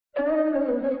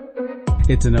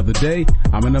It's another day.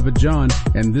 I'm another John,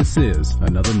 and this is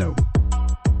Another Note.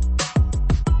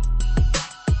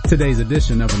 Today's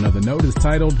edition of Another Note is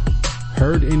titled,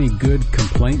 Heard Any Good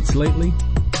Complaints Lately?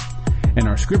 And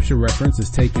our scripture reference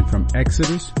is taken from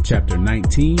Exodus chapter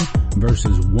 19,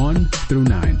 verses 1 through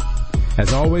 9.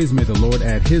 As always, may the Lord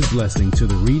add His blessing to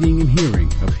the reading and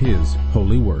hearing of His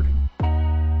holy word.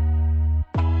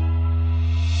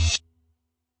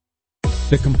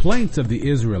 The complaints of the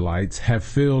Israelites have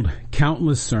filled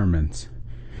countless sermons.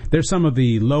 They're some of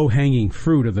the low-hanging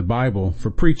fruit of the Bible for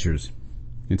preachers.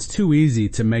 It's too easy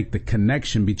to make the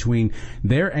connection between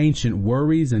their ancient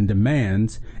worries and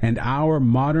demands and our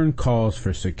modern calls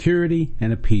for security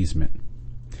and appeasement.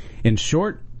 In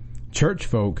short, church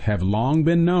folk have long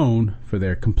been known for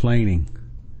their complaining.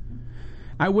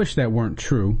 I wish that weren't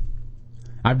true.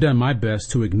 I've done my best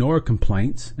to ignore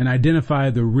complaints and identify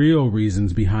the real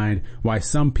reasons behind why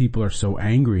some people are so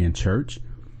angry in church.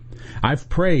 I've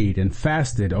prayed and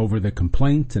fasted over the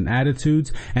complaints and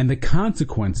attitudes and the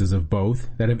consequences of both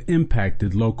that have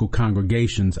impacted local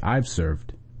congregations I've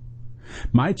served.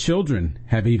 My children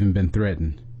have even been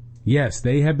threatened. Yes,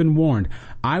 they have been warned.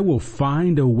 I will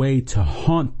find a way to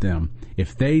haunt them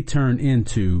if they turn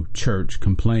into church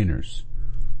complainers.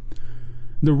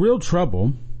 The real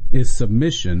trouble is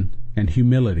submission and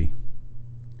humility.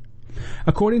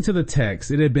 According to the text,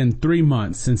 it had been 3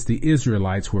 months since the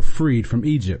Israelites were freed from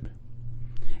Egypt.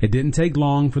 It didn't take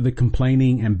long for the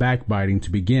complaining and backbiting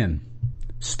to begin.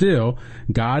 Still,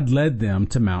 God led them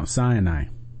to Mount Sinai.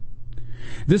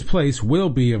 This place will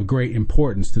be of great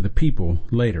importance to the people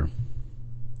later.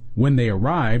 When they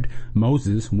arrived,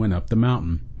 Moses went up the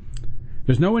mountain.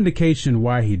 There's no indication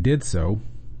why he did so.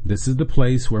 This is the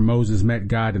place where Moses met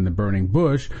God in the burning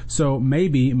bush, so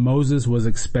maybe Moses was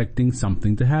expecting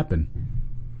something to happen.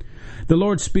 The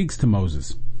Lord speaks to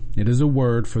Moses. It is a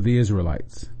word for the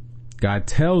Israelites. God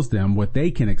tells them what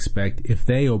they can expect if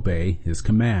they obey His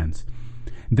commands.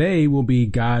 They will be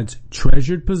God's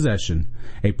treasured possession,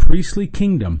 a priestly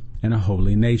kingdom, and a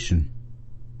holy nation.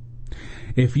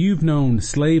 If you've known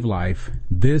slave life,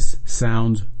 this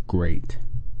sounds great.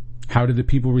 How did the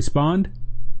people respond?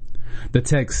 The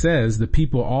text says the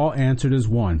people all answered as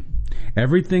one.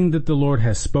 Everything that the Lord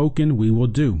has spoken, we will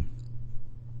do.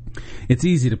 It's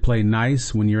easy to play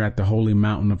nice when you're at the holy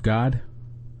mountain of God.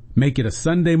 Make it a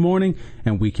Sunday morning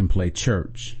and we can play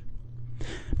church.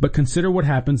 But consider what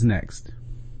happens next.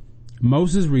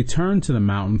 Moses returned to the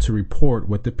mountain to report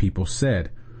what the people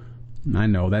said. I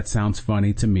know that sounds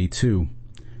funny to me too.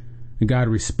 God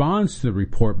responds to the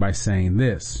report by saying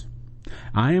this,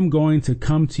 I am going to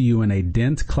come to you in a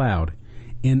dense cloud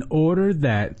in order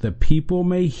that the people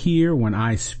may hear when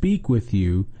I speak with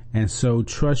you and so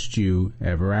trust you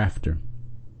ever after.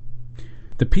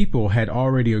 The people had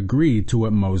already agreed to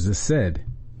what Moses said.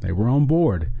 They were on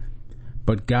board,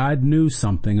 but God knew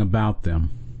something about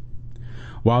them.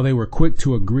 While they were quick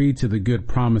to agree to the good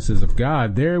promises of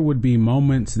God, there would be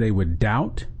moments they would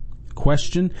doubt,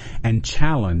 question, and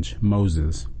challenge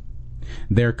Moses.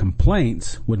 Their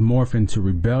complaints would morph into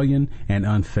rebellion and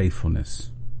unfaithfulness.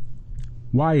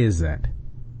 Why is that?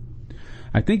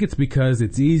 I think it's because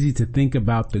it's easy to think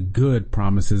about the good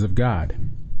promises of God.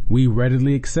 We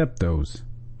readily accept those.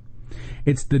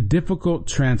 It's the difficult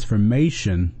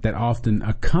transformation that often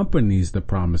accompanies the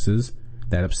promises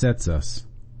that upsets us.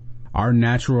 Our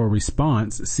natural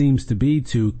response seems to be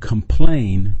to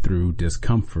complain through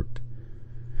discomfort.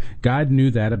 God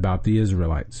knew that about the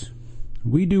Israelites.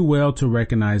 We do well to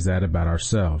recognize that about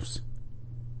ourselves.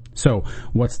 So,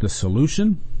 what's the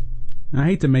solution? I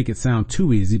hate to make it sound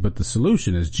too easy, but the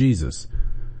solution is Jesus.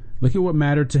 Look at what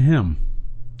mattered to Him.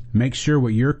 Make sure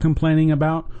what you're complaining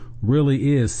about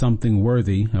really is something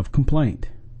worthy of complaint.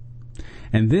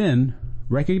 And then,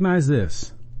 recognize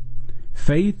this.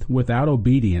 Faith without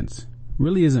obedience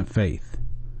really isn't faith.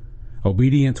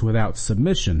 Obedience without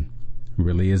submission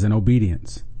really isn't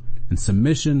obedience. And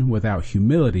submission without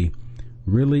humility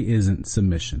really isn't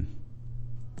submission.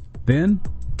 Then,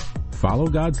 follow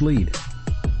God's lead.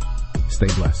 Stay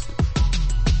blessed.